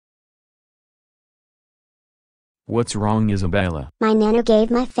What's wrong, Isabella? My nana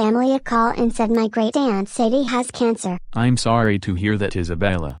gave my family a call and said my great-aunt Sadie has cancer. I'm sorry to hear that,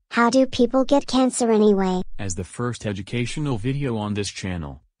 Isabella. How do people get cancer anyway? As the first educational video on this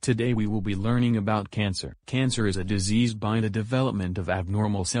channel, today we will be learning about cancer. Cancer is a disease by the development of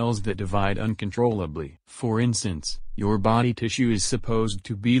abnormal cells that divide uncontrollably. For instance, your body tissue is supposed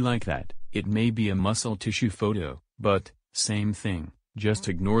to be like that. It may be a muscle tissue photo, but, same thing, just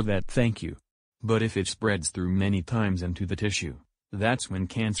ignore that, thank you. But if it spreads through many times into the tissue, that's when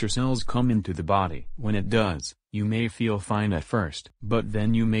cancer cells come into the body. When it does, you may feel fine at first, but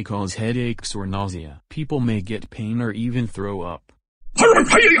then you may cause headaches or nausea. People may get pain or even throw up.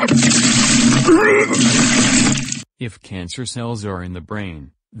 If cancer cells are in the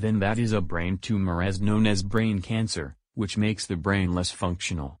brain, then that is a brain tumor as known as brain cancer, which makes the brain less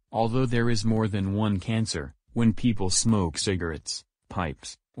functional. Although there is more than one cancer, when people smoke cigarettes,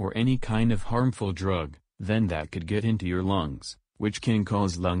 pipes, or any kind of harmful drug, then that could get into your lungs, which can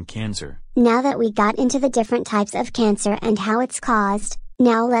cause lung cancer. Now that we got into the different types of cancer and how it's caused,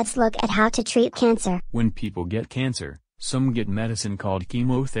 now let's look at how to treat cancer. When people get cancer, some get medicine called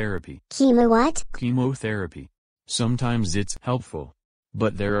chemotherapy. Chemo what? Chemotherapy. Sometimes it's helpful.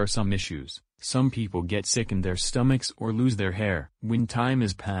 But there are some issues. Some people get sick in their stomachs or lose their hair. When time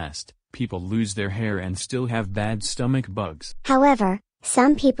is passed, people lose their hair and still have bad stomach bugs. However,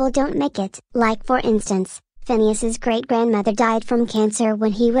 some people don't make it. Like for instance, Phineas's great-grandmother died from cancer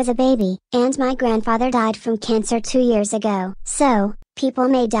when he was a baby, and my grandfather died from cancer 2 years ago. So, people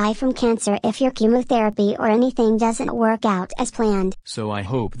may die from cancer if your chemotherapy or anything doesn't work out as planned. So I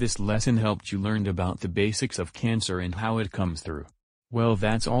hope this lesson helped you learn about the basics of cancer and how it comes through. Well,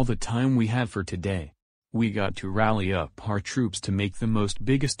 that's all the time we have for today. We got to rally up our troops to make the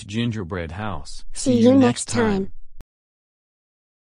biggest gingerbread house. See you next time.